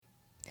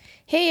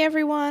Hey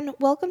everyone,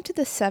 welcome to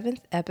the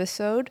 7th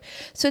episode.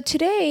 So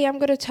today I'm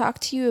going to talk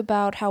to you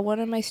about how one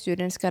of my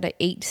students got an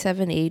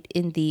 878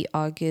 in the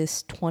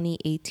August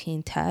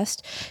 2018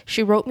 test.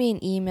 She wrote me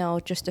an email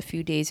just a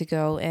few days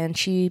ago and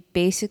she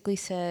basically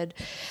said,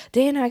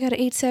 Dana, I got an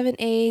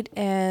 878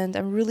 and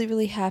I'm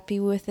really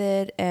happy with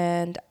it,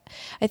 and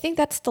I think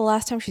that's the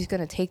last time she's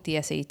going to take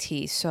the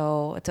SAT.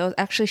 So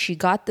actually, she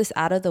got this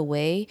out of the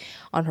way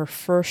on her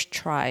first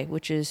try,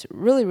 which is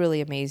really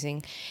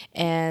amazing.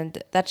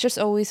 And that's just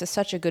always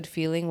such a good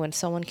feeling when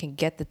someone can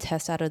get the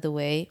test out of the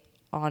way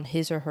on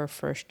his or her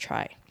first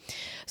try.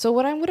 So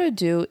what I'm going to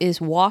do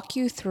is walk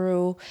you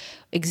through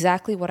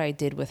exactly what I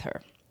did with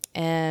her.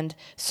 And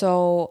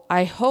so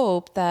I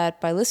hope that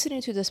by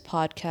listening to this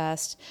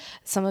podcast,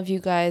 some of you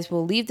guys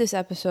will leave this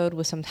episode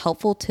with some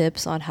helpful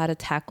tips on how to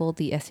tackle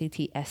the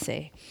SAT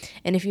essay.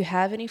 And if you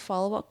have any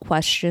follow-up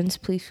questions,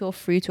 please feel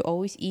free to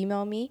always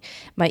email me.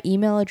 My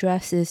email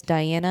address is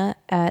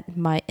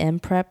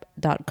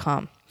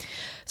diana@mymprep.com.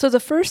 So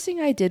the first thing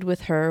I did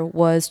with her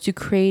was to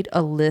create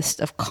a list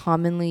of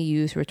commonly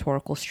used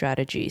rhetorical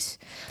strategies.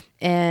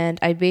 And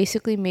I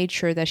basically made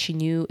sure that she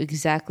knew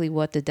exactly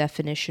what the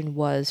definition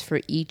was for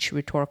each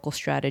rhetorical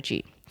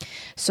strategy.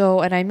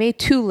 And I made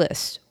two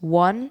lists.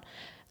 One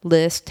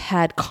list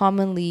had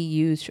commonly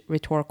used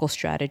rhetorical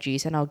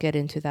strategies, and I'll get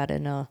into that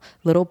in a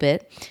little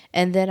bit.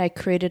 And then I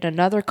created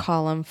another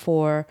column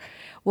for,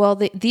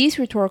 these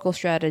rhetorical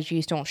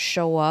strategies don't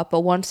show up, but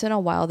once in a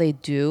while they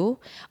do.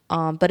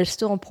 But it's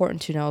still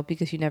important to know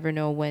because you never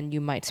know when you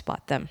might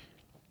spot them.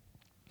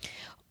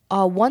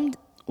 One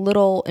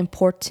little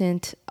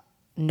important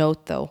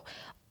note though,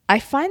 I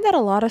find that a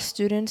lot of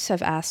students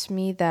have asked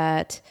me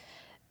that,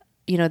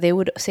 they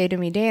would say to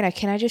me, Dana,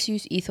 can I just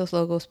use ethos,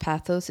 logos,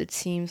 pathos? It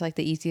seems like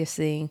the easiest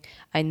thing.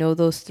 I know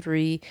those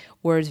three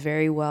words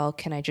very well.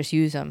 Can I just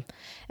use them?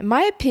 And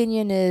my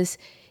opinion is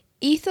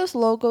ethos,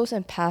 logos,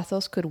 and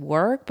pathos could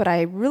work, but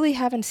I really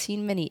haven't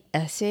seen many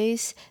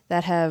essays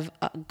that have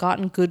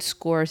gotten good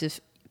scores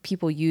if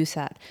people use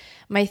that.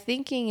 My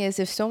thinking is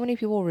if so many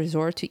people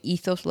resort to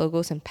ethos,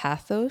 logos, and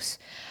pathos,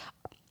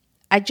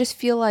 I just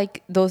feel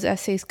like those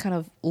essays kind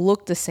of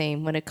look the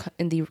same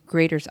in the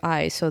grader's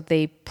eyes, so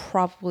they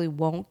probably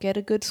won't get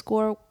a good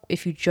score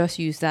if you just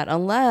use that,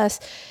 unless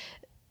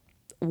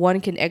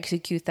one can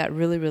execute that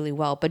really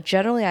well. But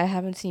generally, I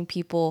haven't seen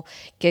people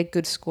get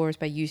good scores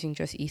by using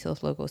just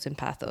ethos, logos, and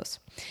pathos.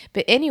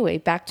 But anyway,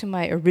 back to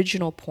my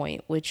original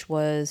point, which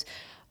was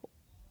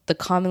the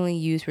commonly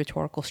used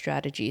rhetorical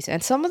strategies.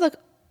 And some of the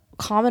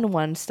common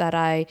ones that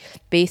I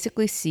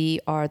basically see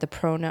are the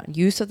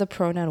use of the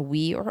pronoun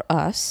we or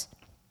us,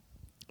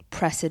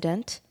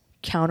 precedent,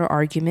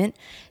 counter-argument,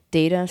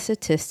 data and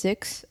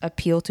statistics,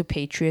 appeal to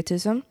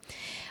patriotism.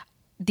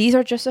 These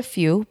are just a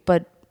few,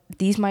 but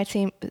these might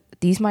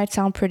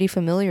sound pretty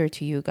familiar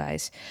to you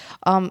guys.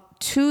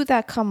 Two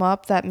that come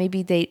up that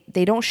maybe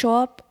they don't show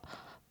up,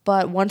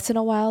 but once in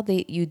a while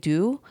you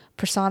do: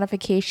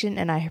 personification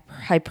and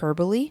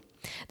hyperbole.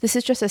 This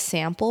is just a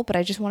sample, but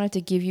I just wanted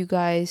to give you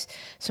guys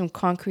some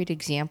concrete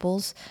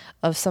examples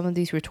of some of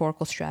these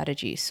rhetorical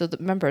strategies. So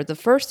remember, the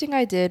first thing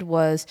I did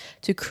was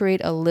to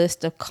create a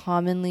list of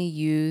commonly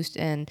used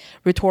and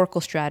rhetorical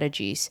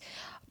strategies.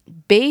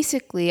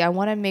 Basically, I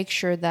want to make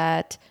sure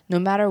that no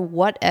matter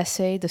what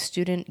essay the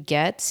student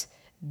gets,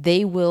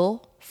 they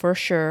will, for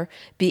sure,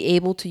 be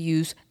able to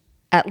use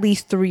at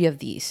least 3 of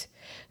these.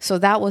 So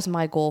that was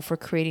my goal for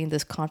creating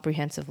this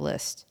comprehensive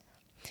list.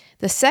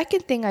 The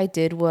second thing I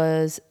did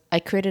was I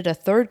created a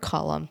third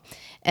column,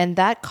 and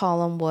that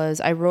column was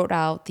I wrote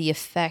out the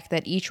effect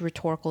that each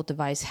rhetorical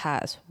device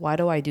has. Why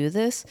do I do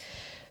this?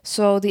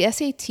 So the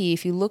SAT,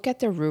 if you look at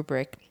the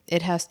rubric,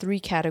 it has 3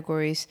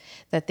 categories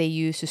that they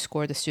use to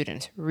score the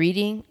students: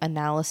 reading,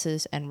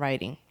 analysis, and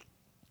writing.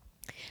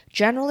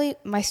 Generally,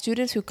 my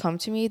students who come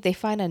to me, they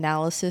find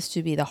analysis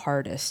to be the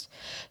hardest.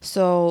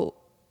 So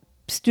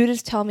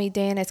students tell me,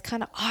 Dan, it's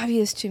kind of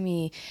obvious to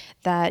me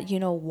that,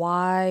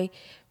 why,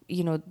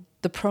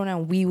 the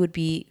pronoun we would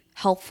be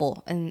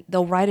helpful, and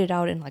they'll write it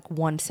out in like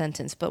one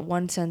sentence, but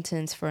one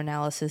sentence for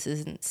analysis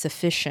isn't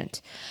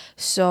sufficient.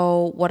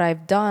 So what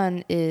I've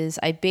done is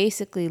I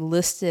basically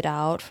listed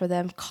out for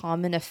them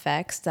common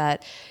effects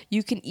that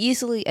you can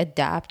easily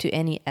adapt to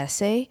any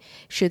essay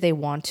should they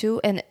want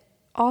to, and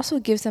also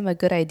gives them a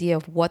good idea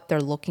of what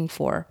they're looking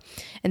for,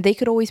 and they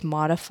could always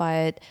modify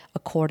it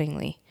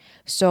accordingly.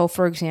 So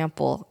for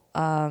example,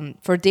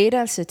 for data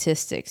and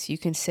statistics, you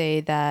can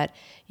say that,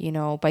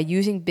 by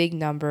using big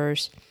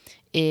numbers,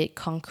 it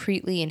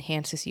concretely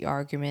enhances the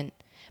argument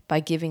by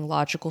giving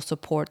logical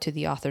support to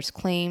the author's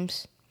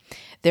claims.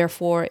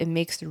 Therefore, it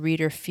makes the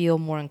reader feel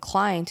more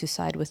inclined to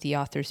side with the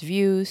author's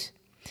views.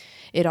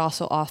 It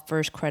also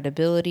offers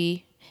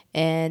credibility,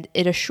 and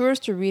it assures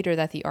the reader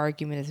that the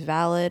argument is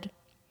valid.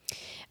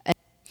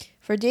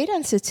 For data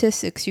and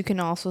statistics, you can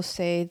also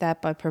say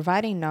that by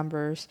providing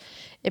numbers,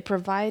 it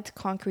provides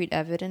concrete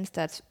evidence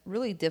that's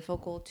really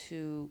difficult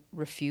to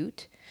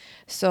refute.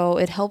 So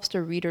it helps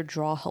the reader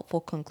draw helpful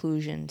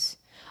conclusions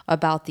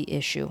about the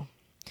issue.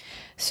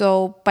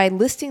 So by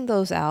listing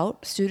those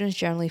out, students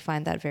generally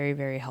find that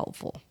very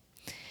helpful.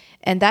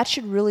 And that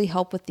should really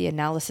help with the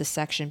analysis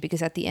section,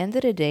 because at the end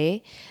of the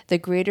day, the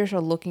graders are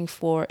looking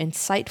for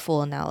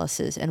insightful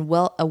analysis and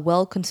a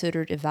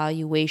well-considered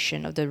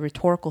evaluation of the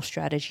rhetorical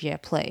strategy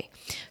at play.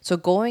 So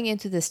going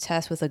into this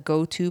test with a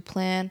go-to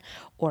plan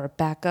or a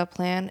backup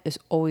plan is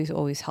always,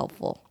 always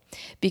helpful.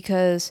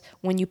 Because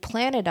when you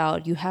plan it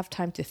out, you have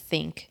time to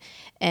think.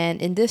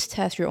 And in this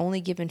test, you're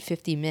only given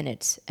 50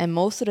 minutes. And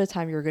most of the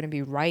time, you're going to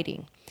be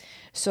writing.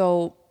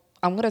 So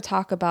I'm going to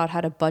talk about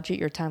how to budget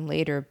your time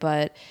later,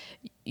 but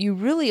you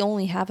really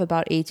only have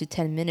about 8 to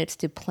 10 minutes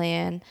to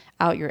plan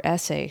out your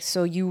essay.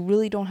 So you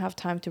really don't have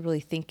time to really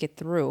think it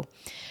through.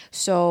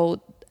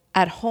 So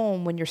at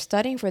home, when you're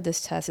studying for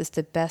this test, it's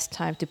the best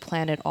time to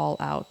plan it all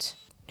out.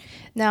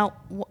 Now,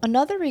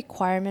 another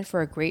requirement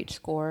for a great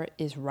score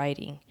is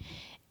writing.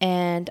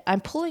 And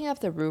I'm pulling up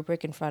the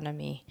rubric in front of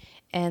me.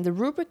 And the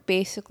rubric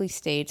basically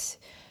states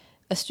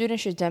a student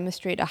should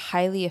demonstrate a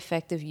highly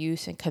effective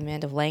use and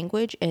command of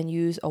language and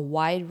use a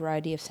wide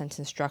variety of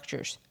sentence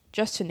structures,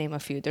 just to name a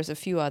few. There's a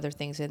few other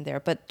things in there,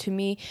 but to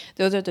me,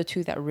 those are the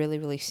two that really,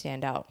 really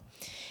stand out.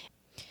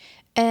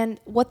 And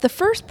what the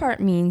first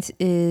part means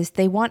is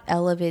they want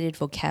elevated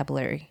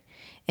vocabulary.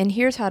 And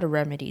here's how to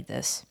remedy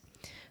this.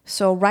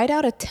 So write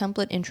out a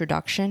template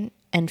introduction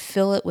and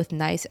fill it with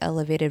nice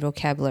elevated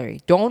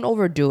vocabulary. Don't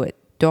overdo it.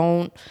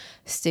 Don't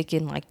stick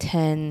in like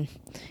 10,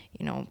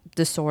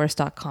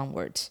 thesaurus.com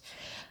words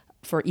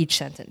for each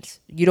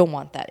sentence. You don't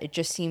want that. It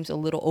just seems a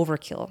little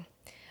overkill.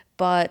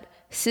 But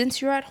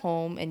since you're at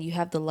home and you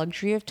have the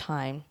luxury of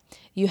time,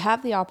 you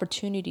have the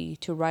opportunity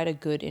to write a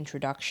good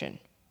introduction.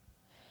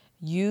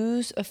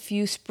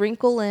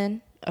 Sprinkle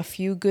in a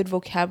few good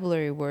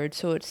vocabulary words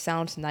so it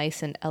sounds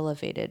nice and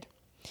elevated.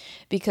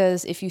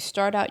 Because if you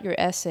start out your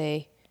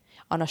essay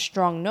on a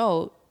strong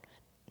note,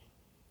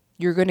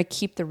 you're going to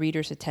keep the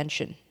reader's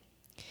attention.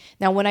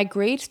 Now, when I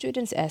grade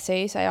students'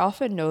 essays, I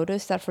often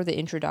notice that for the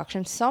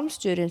introduction, some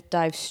students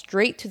dive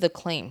straight to the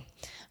claim.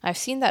 I've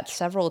seen that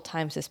several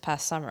times this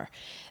past summer.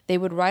 They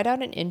would write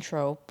out an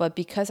intro, but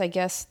because I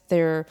guess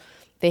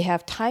they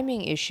have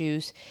timing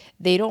issues,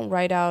 they don't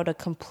write out a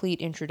complete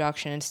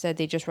introduction. Instead,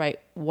 they just write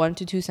 1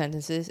 to 2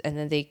 sentences, and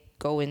then they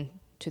go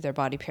into their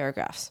body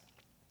paragraphs.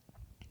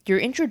 Your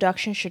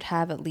introduction should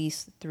have at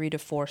least 3 to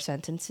 5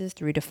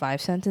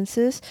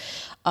 sentences.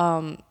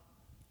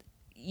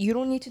 You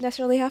don't need to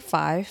necessarily have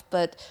 5,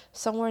 but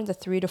somewhere in the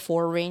 3 to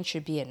 4 range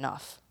should be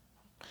enough.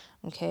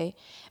 Okay?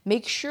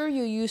 Make sure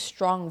you use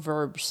strong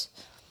verbs.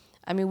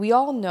 I mean, we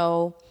all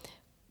know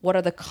what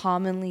are the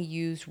commonly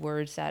used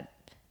words that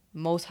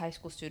most high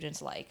school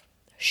students like.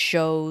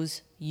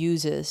 Shows,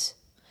 uses.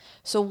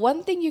 So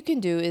one thing you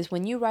can do is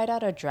when you write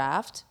out a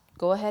draft,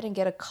 go ahead and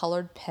get a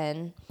colored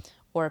pen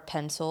or a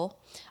pencil.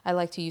 I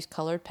like to use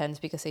colored pens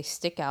because they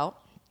stick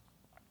out.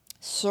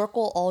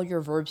 Circle all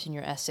your verbs in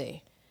your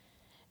essay.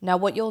 Now,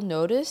 what you'll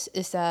notice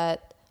is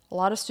that a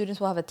lot of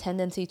students will have a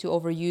tendency to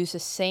overuse the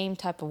same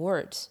type of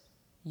words.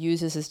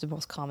 Uses is the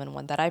most common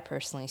one that I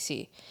personally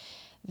see.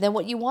 Then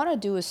what you want to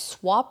do is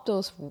swap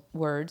those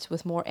words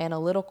with more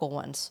analytical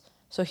ones.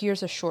 So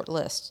here's a short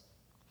list.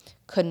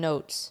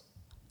 Connotes,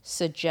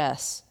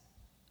 suggests,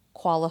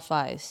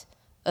 qualifies,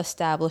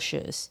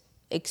 establishes,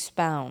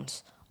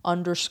 expounds,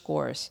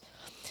 underscores.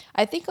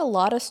 I think a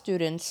lot of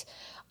students,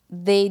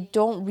 they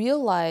don't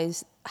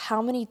realize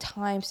how many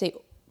times they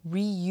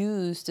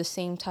reuse the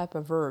same type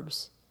of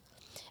verbs.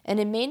 And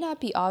it may not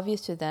be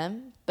obvious to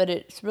them, but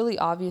it's really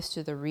obvious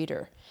to the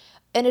reader.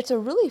 And it's a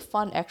really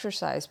fun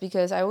exercise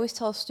because I always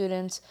tell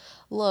students,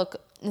 look,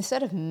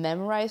 instead of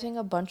memorizing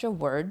a bunch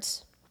of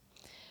words,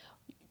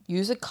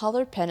 use a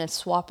colored pen and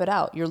swap it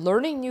out. You're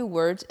learning new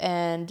words,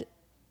 and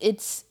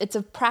it's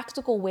a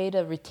practical way to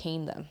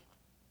retain them.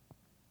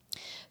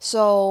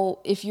 So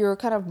if you're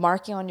kind of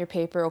marking on your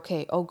paper,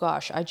 okay, oh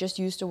gosh, I just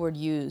used the word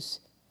use.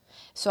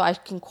 So I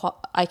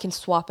can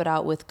swap it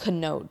out with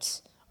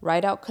connotes.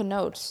 Write out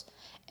connotes.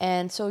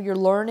 And so you're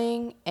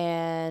learning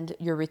and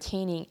you're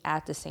retaining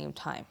at the same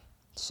time.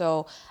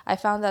 So I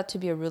found that to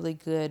be a really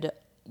good,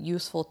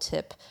 useful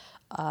tip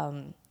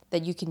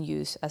that you can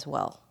use as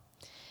well.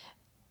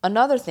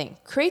 Another thing,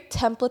 create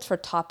templates for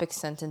topic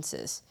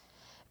sentences.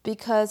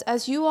 Because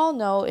as you all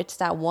know, it's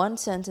that one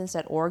sentence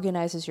that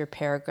organizes your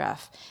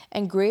paragraph.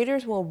 And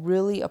graders will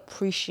really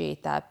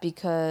appreciate that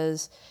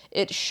because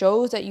it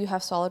shows that you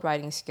have solid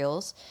writing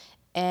skills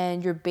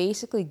and you're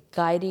basically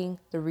guiding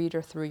the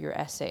reader through your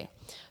essay.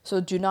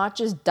 So do not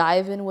just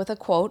dive in with a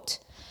quote,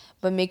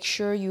 but make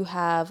sure you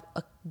have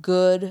a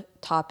good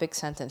topic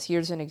sentence.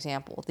 Here's an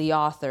example. The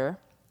author,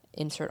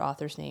 insert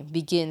author's name,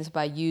 begins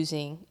by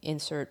using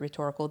insert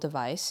rhetorical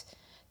device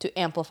to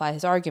amplify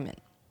his argument.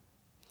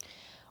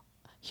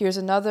 Here's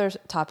another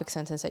topic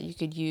sentence that you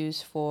could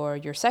use for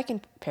your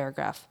second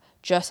paragraph,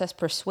 just as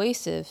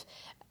persuasive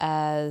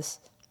as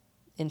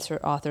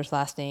insert author's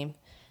last name,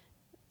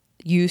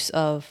 use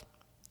of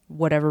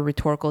whatever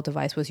rhetorical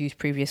device was used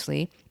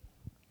previously,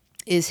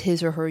 is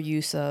his or her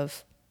use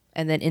of,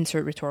 and then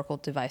insert rhetorical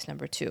device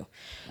number 2.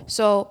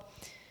 So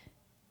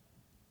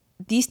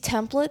these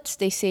templates,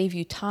 they save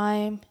you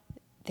time,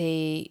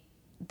 they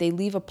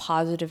leave a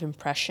positive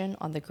impression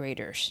on the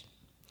graders.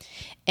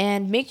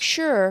 And make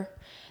sure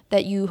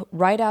that you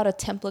write out a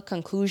template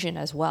conclusion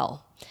as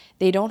well.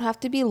 They don't have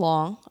to be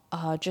long,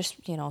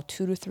 just 2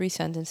 to 3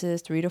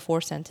 sentences, 3 to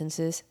 4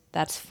 sentences.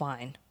 That's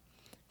fine.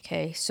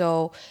 Okay,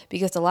 so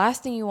because the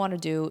last thing you want to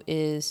do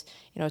is,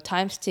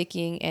 time's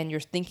ticking and you're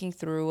thinking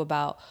through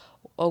about,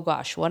 oh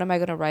gosh, what am I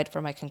going to write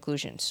for my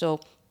conclusion? So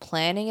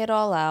planning it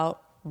all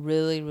out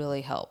really,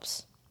 really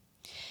helps.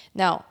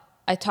 Now,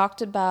 I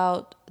talked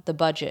about the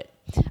budget.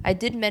 I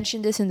did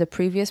mention this in the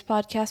previous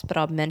podcast, but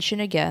I'll mention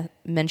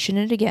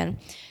it again.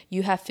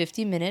 You have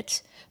 50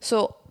 minutes.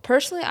 So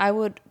personally, I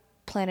would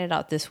plan it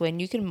out this way, and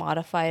you can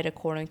modify it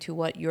according to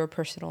what your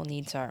personal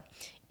needs are.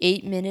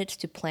 8 minutes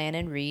to plan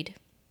and read.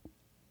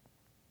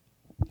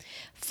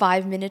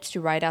 5 minutes to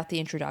write out the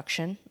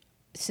introduction.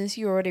 Since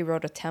you already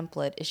wrote a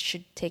template, it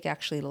should take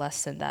actually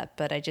less than that,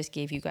 but I just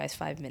gave you guys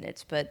 5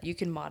 minutes, but you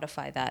can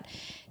modify that.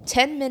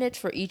 10 minutes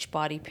for each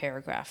body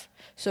paragraph.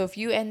 So if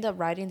you end up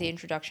writing the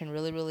introduction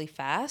really, really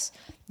fast,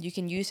 you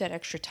can use that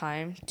extra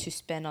time to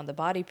spend on the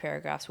body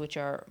paragraphs, which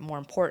are more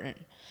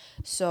important.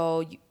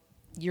 So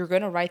you're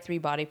going to write 3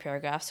 body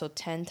paragraphs, so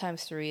 10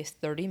 times 3 is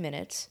 30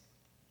 minutes,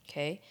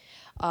 okay?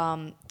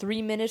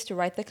 3 minutes to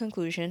write the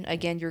conclusion.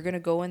 Again, you're going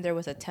to go in there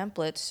with a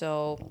template,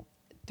 so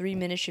 3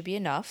 minutes should be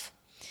enough.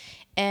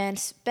 And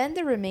spend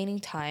the remaining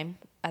time.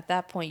 At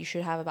that point, you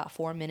should have about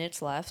 4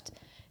 minutes left.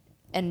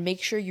 And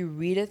make sure you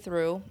read it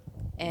through,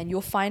 and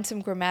you'll find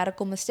some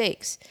grammatical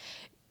mistakes.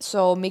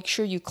 So make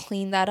sure you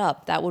clean that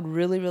up. That would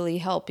really, really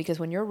help, because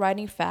when you're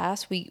writing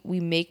fast, we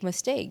make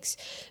mistakes.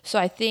 So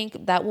I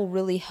think that will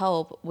really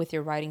help with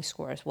your writing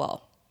score as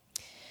well.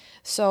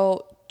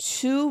 So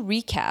to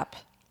recap,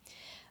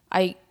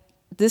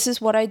 this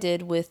is what I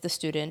did with the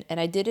student, and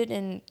I did it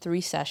in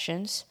 3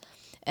 sessions.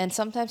 And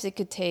sometimes it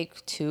could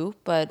take 2,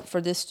 but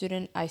for this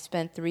student, I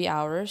spent 3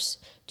 hours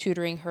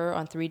tutoring her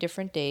on 3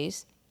 different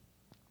days.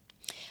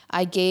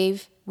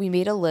 We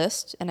made a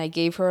list, and I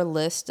gave her a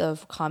list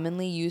of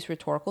commonly used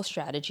rhetorical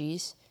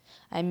strategies.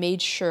 I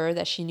made sure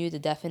that she knew the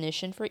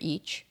definition for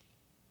each.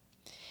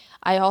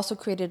 I also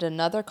created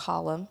another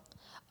column,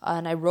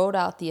 and I wrote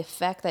out the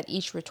effect that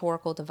each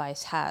rhetorical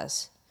device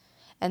has.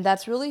 And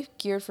that's really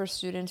geared for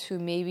students who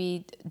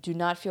maybe do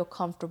not feel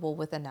comfortable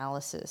with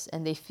analysis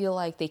and they feel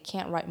like they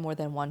can't write more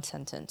than 1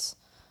 sentence.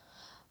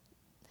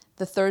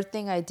 The third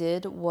thing I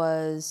did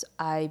was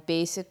I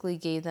basically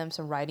gave them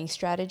some writing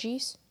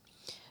strategies.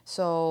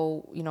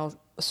 So,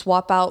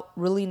 swap out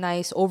really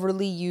nice,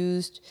 overly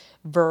used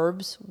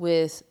verbs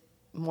with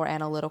more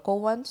analytical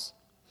ones.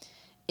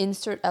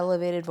 Insert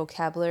elevated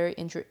vocabulary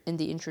in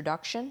the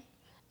introduction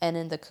and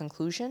in the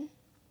conclusion.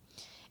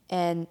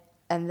 And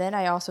then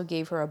I also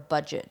gave her a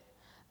budget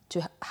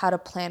to how to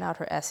plan out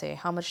her essay,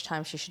 how much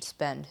time she should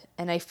spend.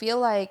 And I feel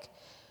like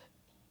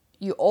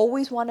you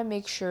always want to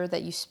make sure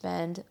that you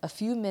spend a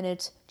few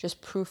minutes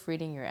just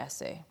proofreading your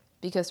essay,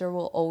 because there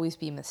will always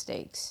be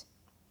mistakes.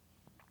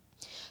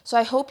 So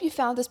I hope you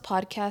found this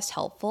podcast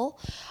helpful.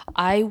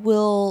 I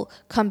will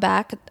come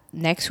back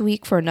next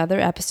week for another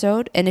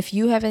episode. And if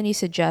you have any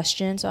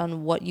suggestions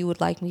on what you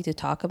would like me to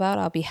talk about,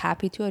 I'll be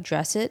happy to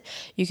address it.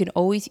 You can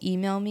always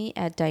email me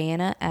at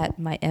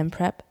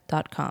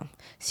diana@mymprep.com.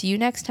 See you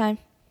next time.